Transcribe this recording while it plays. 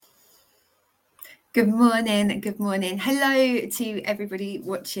Good morning. Good morning. Hello to everybody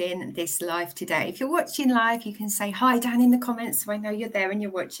watching this live today. If you're watching live, you can say hi down in the comments so I know you're there and you're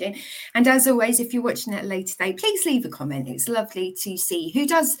watching. And as always, if you're watching it later today, please leave a comment. It's lovely to see who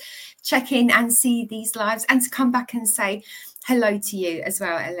does check in and see these lives and to come back and say hello to you as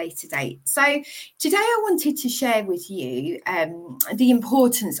well at a later date. So today I wanted to share with you the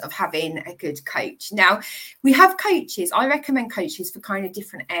importance of having a good coach. Now, we have coaches. I recommend coaches for kind of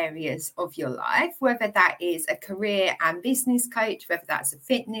different areas of your life, whether that is a career and business coach, whether that's a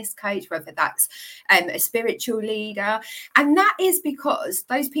fitness coach, whether that's a spiritual leader. And that is because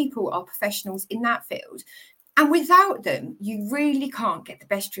those people are professionals in that field. And without them, you really can't get the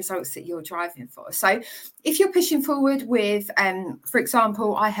best results that you're driving for. So if you're pushing forward with, for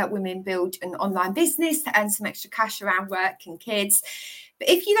example, I help women build an online business to earn some extra cash around work and kids. But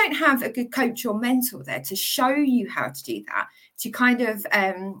if you don't have a good coach or mentor there to show you how to do that, to kind of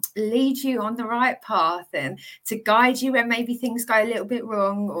lead you on the right path and to guide you when maybe things go a little bit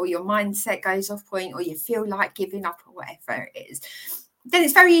wrong or your mindset goes off point or you feel like giving up or whatever it is, then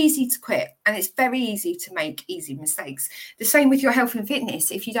it's very easy to quit and it's very easy to make easy mistakes. The same with your health and fitness.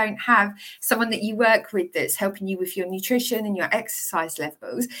 If you don't have someone that you work with that's helping you with your nutrition and your exercise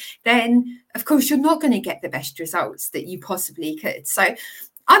levels, then of course you're not going to get the best results that you possibly could. So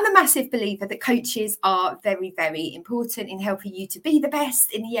I'm a massive believer that coaches are very, very important in helping you to be the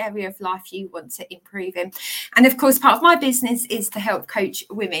best in the area of life you want to improve in. And of course, part of my business is to help coach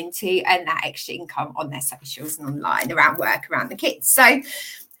women to earn that extra income on their socials and online, around work, around the kids. So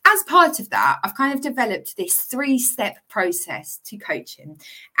as part of that, I've kind of developed this 3-step process to coaching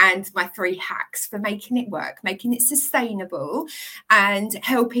and my 3 hacks for making it work, making it sustainable and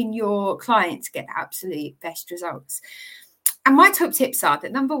helping your clients get the absolute best results. And my top tips are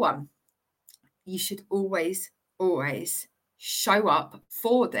that number 1, you should always show up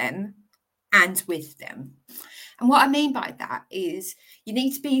for them and with them. And what I mean by that is you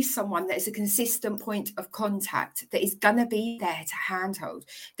need to be someone that is a consistent point of contact, that is going to be there to handhold,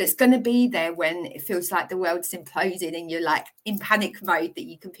 that's going to be there when it feels like the world's imploding and you're like in panic mode, that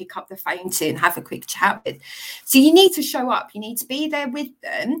you can pick up the phone to and have a quick chat with. So you need to show up. You need to be there with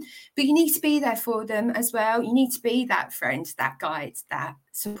them, but you need to be there for them as well. You need to be that friend, that guide, that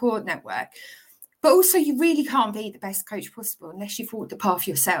support network. But also, you really can't be the best coach possible unless you've walked the path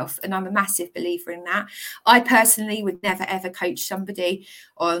yourself. And I'm a massive believer in that. I personally would never, ever coach somebody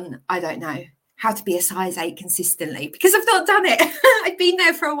on, I don't know, how to be a size 8 consistently, because I've not done it. I've been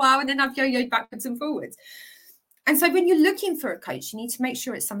there for a while and then I've yo-yoed backwards and forwards. And so when you're looking for a coach, you need to make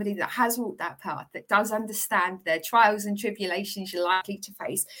sure it's somebody that has walked that path, that does understand the trials and tribulations you're likely to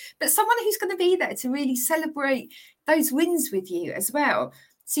face, but someone who's going to be there to really celebrate those wins with you as well.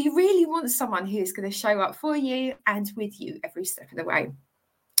 So you really want someone who is going to show up for you and with you every step of the way.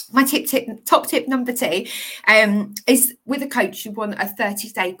 My top tip number 2 is with a coach, you want a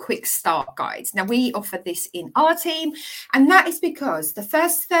 30-day quick start guide. Now, we offer this in our team, and that is because the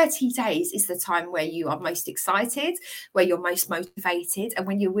first 30 days is the time where you are most excited, where you're most motivated, and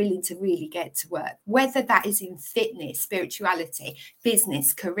when you're willing to really get to work, whether that is in fitness, spirituality,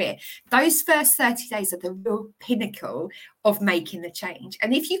 business, career. Those first 30 days are the real pinnacle of making the change.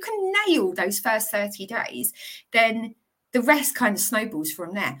 And if you can nail those first 30 days, then the rest kind of snowballs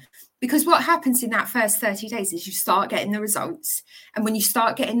from there. Because what happens in that first 30 days is you start getting the results. And when you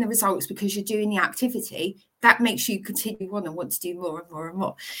start getting the results because you're doing the activity, that makes you continue on and want to do more and more and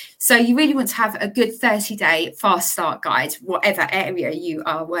more. So you really want to have a good 30-day fast start guide, whatever area you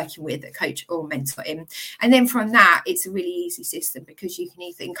are working with a coach or mentor in. And then from that, it's a really easy system because you can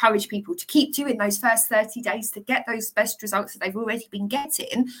either encourage people to keep doing those first 30 days to get those best results that they've already been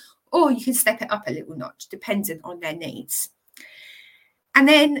getting, or you can step it up a little notch, dependent on their needs. And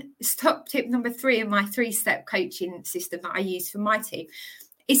then top tip number 3 in my 3-step coaching system that I use for my team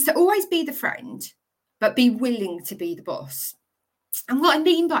is to always be the friend, but be willing to be the boss. And what I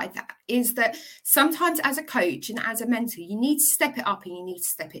mean by that is that sometimes as a coach and as a mentor, you need to step it up and you need to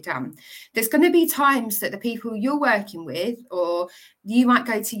step it down. There's going to be times that the people you're working with, or you might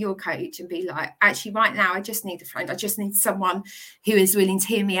go to your coach and be like, actually, right now, I just need a friend. I just need someone who is willing to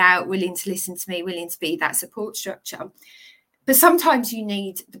hear me out, willing to listen to me, willing to be that support structure. But sometimes you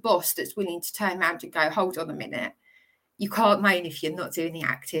need the boss that's willing to turn around and go, hold on a minute. You can't moan if you're not doing the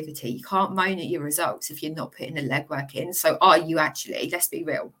activity. You can't moan at your results if you're not putting the legwork in. So are you actually, let's be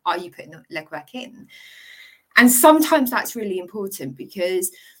real, are you putting the legwork in? And sometimes that's really important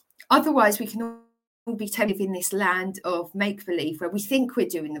because otherwise we can all be living in this land of make-believe where we think we're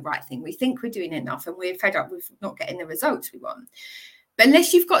doing the right thing. We think we're doing enough and we're fed up with not getting the results we want. But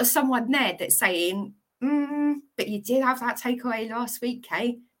unless you've got someone there that's saying, but you did have that takeaway last week,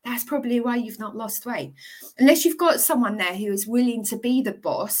 Kate. that's probably why you've not lost weight. Unless you've got someone there who is willing to be the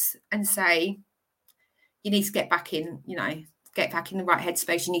boss and say, you need to get back in, get back in the right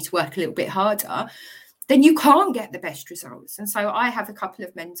headspace, you need to work a little bit harder, then you can't get the best results. And so I have a couple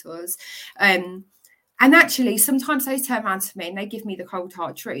of mentors. And actually, sometimes they turn around to me and they give me the cold,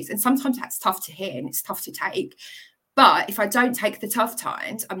 hard truth. And sometimes that's tough to hear and it's tough to take. But if I don't take the tough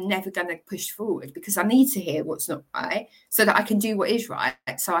times, I'm never going to push forward, because I need to hear what's not right so that I can do what is right,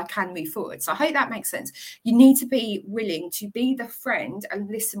 so I can move forward. So I hope that makes sense. You need to be willing to be the friend and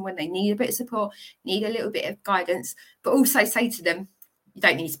listen when they need a bit of support, need a little bit of guidance, but also say to them, you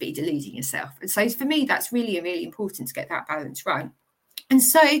don't need to be deluding yourself. And so for me, that's really, really important to get that balance right. And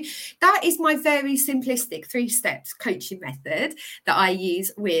so that is my very simplistic 3 steps coaching method that I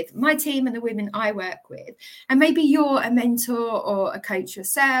use with my team and the women I work with. And maybe you're a mentor or a coach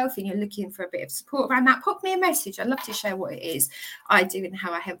yourself and you're looking for a bit of support around that, pop me a message. I'd love to share what it is I do and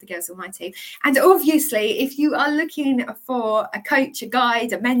how I help the girls on my team. And obviously, if you are looking for a coach, a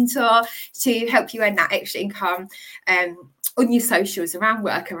guide, a mentor to help you earn that extra income, on your socials, around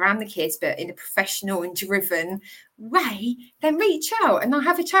work, around the kids, but in a professional and driven way, then reach out and I'll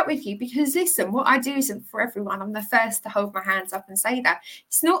have a chat with you. Because listen, what I do isn't for everyone. I'm the first to hold my hands up and say that.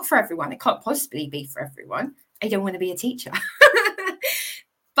 It's not for everyone. It can't possibly be for everyone. I don't want to be a teacher.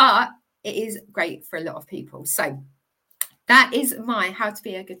 But it is great for a lot of people. So that is my how to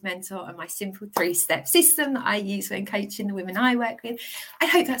be a good mentor and my simple 3-step system that I use when coaching the women I work with. I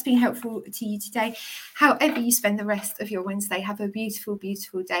hope that's been helpful to you today. However you spend the rest of your Wednesday, have a beautiful,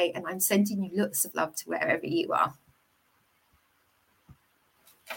 beautiful day. And I'm sending you lots of love to wherever you are.